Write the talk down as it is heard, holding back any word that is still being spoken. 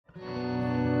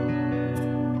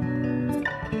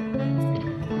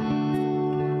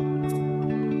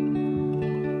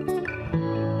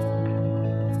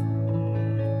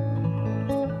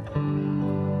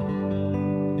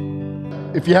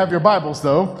If you have your Bibles,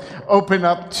 though, open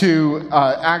up to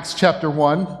Acts chapter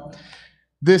 1.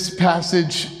 This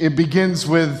passage, it begins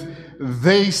with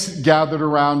they gathered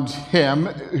around him.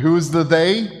 Who's the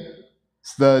they?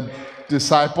 It's the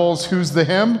disciples. Who's the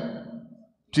him?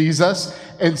 Jesus.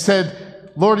 And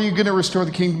said, Lord, are you going to restore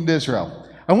the kingdom to Israel?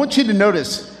 I want you to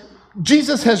notice,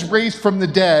 Jesus has raised from the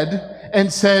dead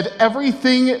and said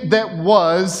everything that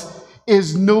was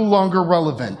is no longer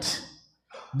relevant.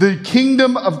 The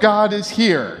kingdom of God is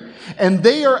here. And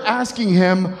they are asking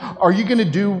him, are you going to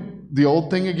do the old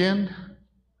thing again?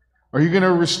 Are you going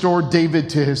to restore David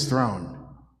to his throne?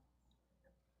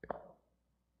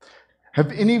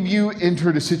 Have any of you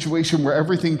entered a situation where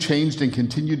everything changed and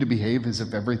continued to behave as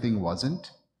if everything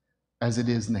wasn't as it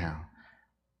is now?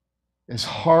 It's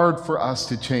hard for us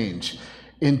to change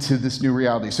into this new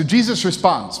reality. So Jesus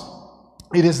responds,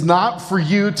 it is not for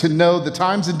you to know the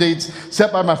times and dates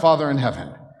set by my Father in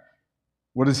heaven.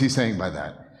 What is he saying by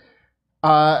that?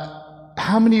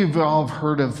 How many of y'all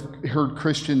have heard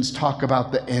Christians talk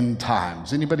about the end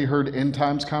times? Anybody heard end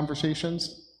times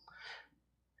conversations?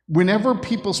 Whenever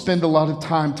people spend a lot of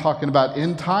time talking about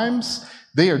end times,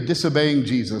 they are disobeying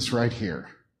Jesus right here.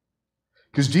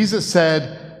 Because Jesus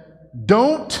said,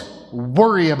 don't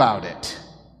worry about it.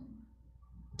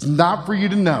 It's not for you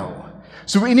to know.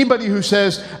 So anybody who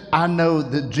says, I know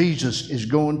that Jesus is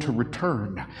going to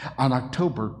return on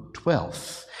October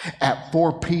 12th at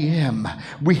 4 p.m.,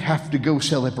 we have to go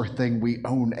sell everything we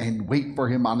own and wait for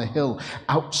him on a hill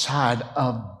outside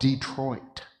of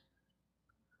Detroit.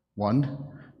 1,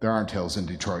 there aren't hills in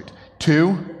Detroit.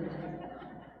 2,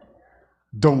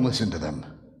 don't listen to them.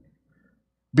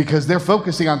 Because they're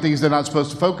focusing on things they're not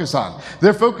supposed to focus on.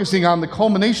 They're focusing on the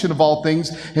culmination of all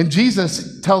things, and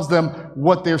Jesus tells them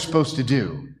what they're supposed to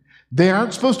do. They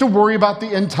aren't supposed to worry about the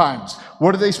end times.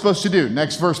 What are they supposed to do?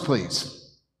 Next verse, please.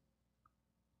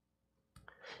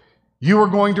 You are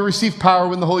going to receive power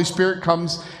when the Holy Spirit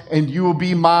comes, and you will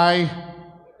be my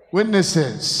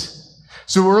witnesses.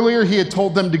 So earlier he had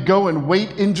told them to go and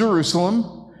wait in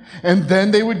Jerusalem, and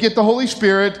then they would get the Holy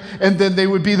Spirit, and then they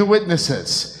would be the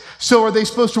witnesses. So are they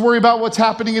supposed to worry about what's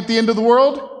happening at the end of the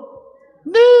world?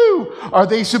 No. Are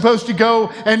they supposed to go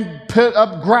and put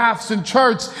up graphs and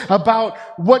charts about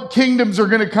what kingdoms are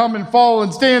going to come and fall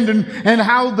and stand and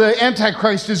how the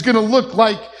Antichrist is going to look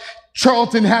like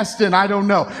Charlton Heston? I don't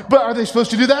know. But are they supposed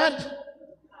to do that?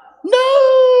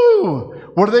 No.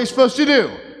 What are they supposed to do?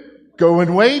 Go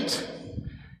and wait,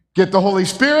 get the Holy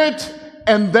Spirit,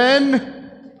 and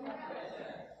then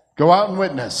go out and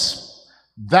witness.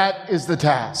 That is the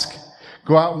task.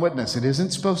 Go out and witness. It isn't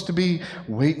supposed to be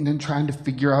waiting and trying to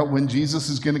figure out when Jesus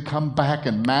is going to come back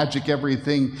and magic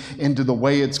everything into the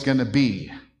way it's going to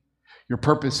be. Your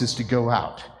purpose is to go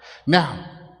out. Now,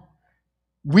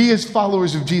 we as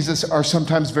followers of Jesus are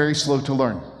sometimes very slow to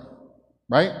learn,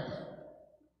 right?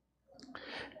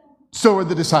 So are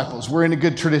the disciples. We're in a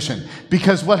good tradition.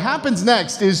 Because what happens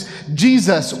next is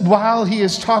Jesus, while he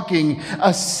is talking,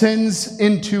 ascends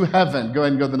into heaven. Go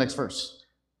ahead and go to the next verse.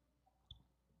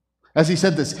 As he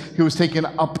said this, he was taken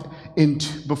up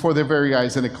before their very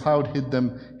eyes, and a cloud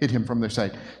hid him from their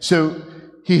sight. So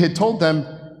he had told them,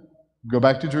 go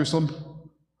back to Jerusalem,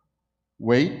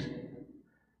 wait,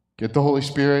 get the Holy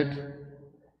Spirit,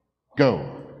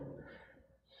 go.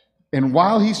 And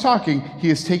while he's talking, he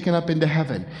is taken up into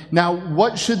heaven. Now,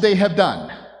 what should they have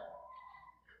done?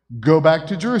 Go back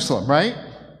to Jerusalem, right?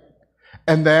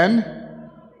 And then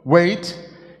wait,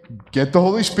 get the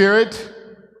Holy Spirit,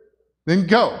 then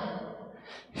go.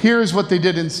 Here's what they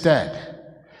did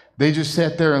instead. They just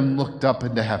sat there and looked up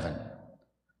into heaven.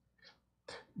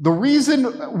 The reason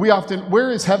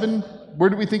where is heaven? Where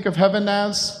do we think of heaven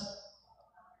as?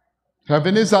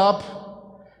 Heaven is up.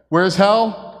 Where is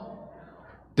hell?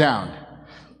 Down.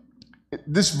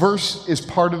 This verse is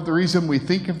part of the reason we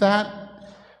think of that.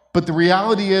 But the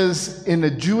reality is, in a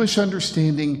Jewish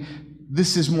understanding,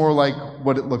 this is more like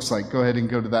what it looks like. Go ahead and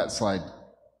go to that slide.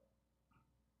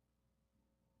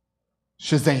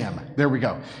 Shazam. There we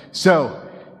go. So,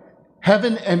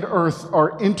 heaven and earth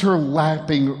are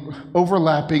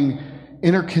overlapping,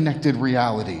 interconnected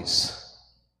realities.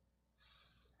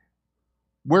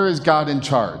 Where is God in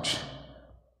charge?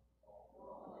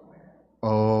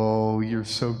 Oh, you're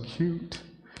so cute.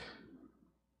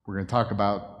 We're going to talk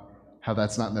about how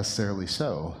that's not necessarily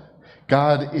so.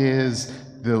 God is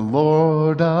the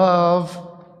Lord of...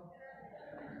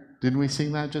 Didn't we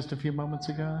sing that just a few moments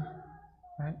ago?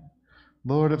 Right?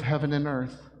 Lord of heaven and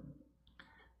earth.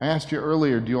 I asked you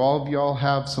earlier, do all of y'all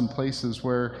have some places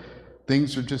where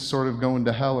things are just sort of going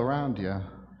to hell around you?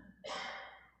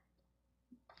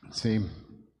 See,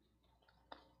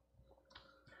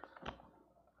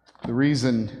 The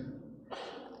reason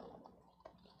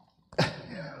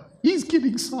he's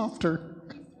getting softer.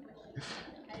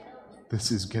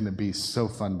 This is going to be so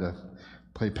fun to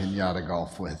play pinata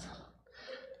golf with.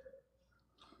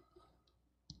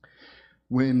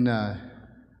 When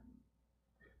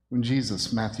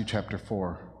Jesus, Matthew chapter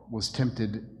 4, was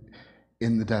tempted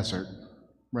in the desert,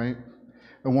 right?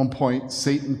 At one point,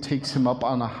 Satan takes him up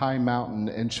on a high mountain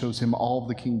and shows him all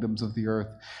the kingdoms of the earth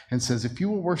and says, if you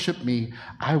will worship me,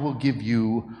 I will give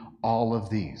you all of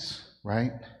these,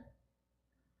 right?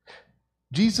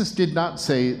 Jesus did not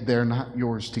say they're not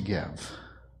yours to give.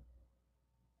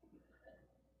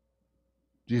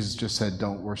 Jesus just said,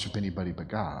 don't worship anybody but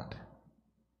God.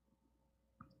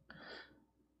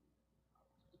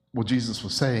 What Jesus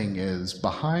was saying is,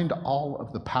 behind all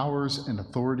of the powers and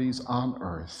authorities on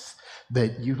earth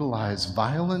that utilize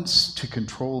violence to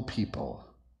control people,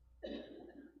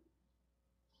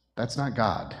 that's not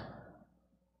God.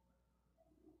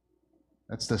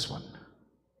 That's this one.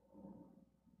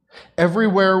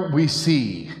 Everywhere we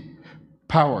see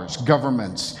powers,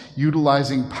 governments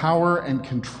utilizing power and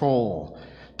control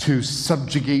to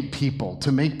subjugate people,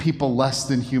 to make people less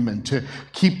than human, to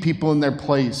keep people in their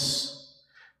place,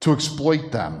 to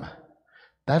exploit them,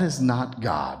 that is not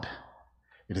God.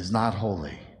 It is not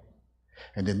holy.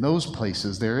 And in those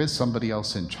places, there is somebody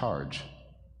else in charge.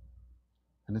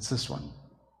 And it's this one.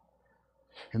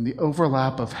 And the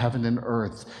overlap of heaven and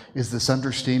earth is this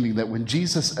understanding that when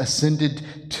Jesus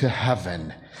ascended to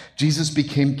heaven, Jesus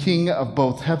became king of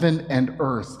both heaven and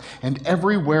earth. And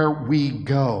everywhere we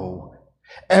go,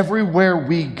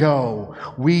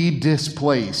 we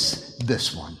displace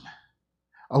this one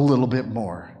a little bit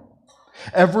more.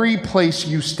 Every place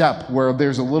you step where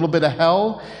there's a little bit of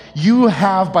hell, you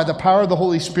have, by the power of the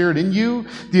Holy Spirit in you,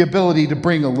 the ability to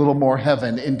bring a little more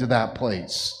heaven into that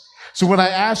place. So when I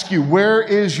ask you, where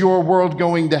is your world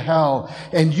going to hell?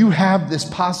 And you have this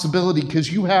possibility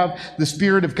because you have the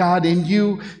Spirit of God in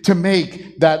you to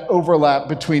make that overlap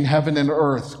between heaven and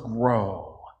earth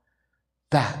grow.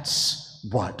 That's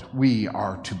what we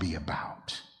are to be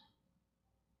about.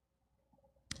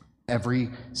 Every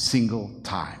single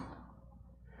time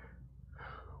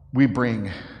we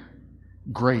bring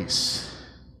grace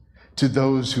to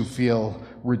those who feel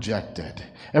rejected.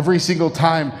 Every single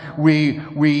time we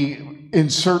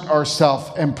insert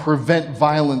ourselves and prevent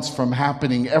violence from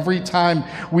happening. Every time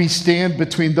we stand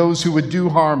between those who would do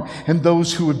harm and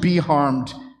those who would be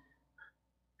harmed.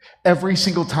 Every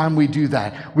single time we do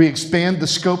that, we expand the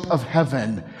scope of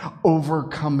heaven,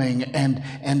 overcoming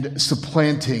and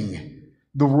supplanting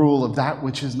the rule of that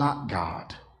which is not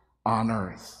God on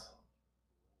earth.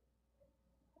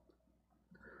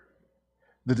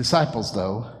 The disciples,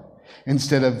 though,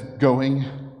 instead of going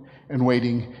and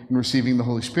waiting and receiving the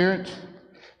Holy Spirit,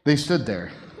 they stood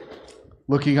there,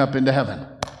 looking up into heaven.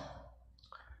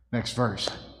 Next verse.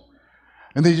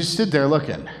 And they just stood there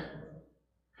looking.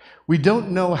 We don't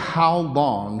know how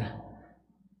long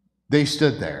they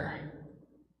stood there.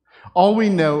 All we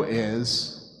know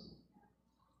is,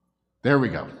 there we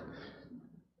go.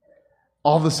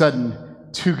 All of a sudden,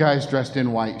 two guys dressed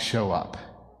in white show up.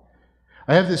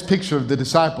 I have this picture of the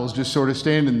disciples just sort of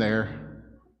standing there.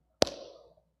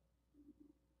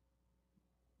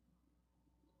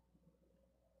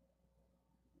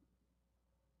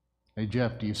 Hey,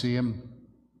 Jeff, do you see him?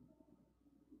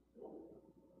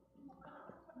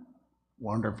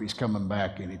 Wonder if he's coming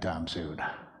back anytime soon.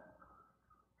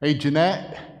 Hey,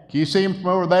 Jeanette, can you see him from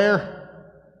over there?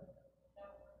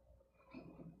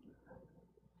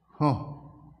 Huh.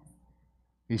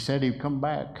 He said he'd come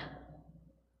back.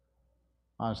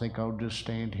 I think I'll just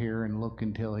stand here and look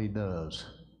until he does.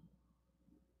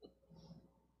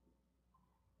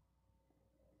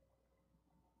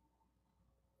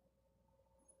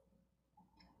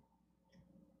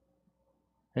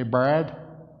 Hey, Brad,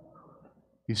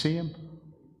 you see him?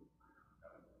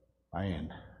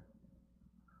 Man,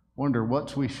 wonder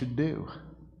what we should do.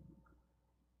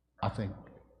 I think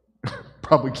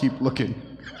probably keep looking.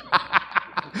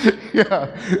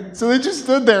 Yeah. So they just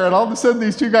stood there, and all of a sudden,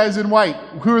 these two guys in white.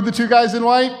 Who are the two guys in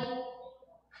white?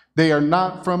 They are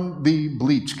not from the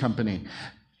bleach company.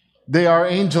 They are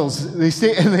angels. They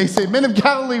say, men of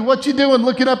Galilee, what you doing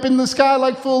looking up in the sky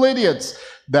like fool idiots?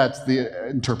 That's the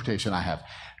interpretation I have.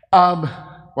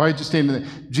 Why are you just standing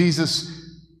there?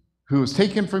 Jesus, who was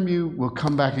taken from you, will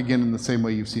come back again in the same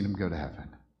way you've seen him go to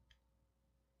heaven.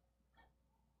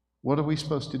 What are we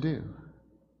supposed to do?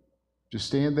 Just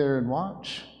stand there and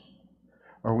watch?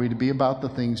 Or are we to be about the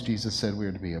things Jesus said we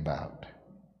are to be about?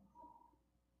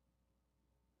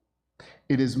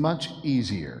 It is much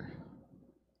easier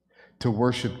to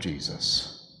worship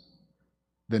Jesus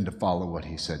than to follow what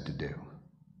he said to do.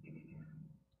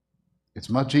 It's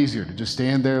much easier to just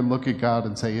stand there and look at God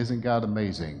and say, isn't God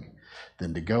amazing,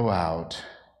 than to go out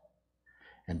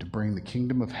and to bring the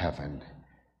kingdom of heaven,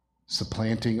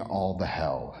 supplanting all the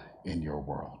hell in your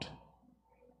world.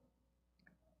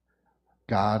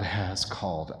 God has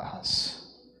called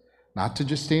us not to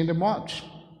just stand and watch,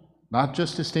 not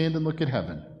just to stand and look at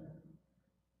heaven,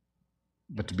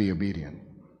 but to be obedient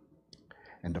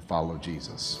and to follow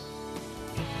Jesus.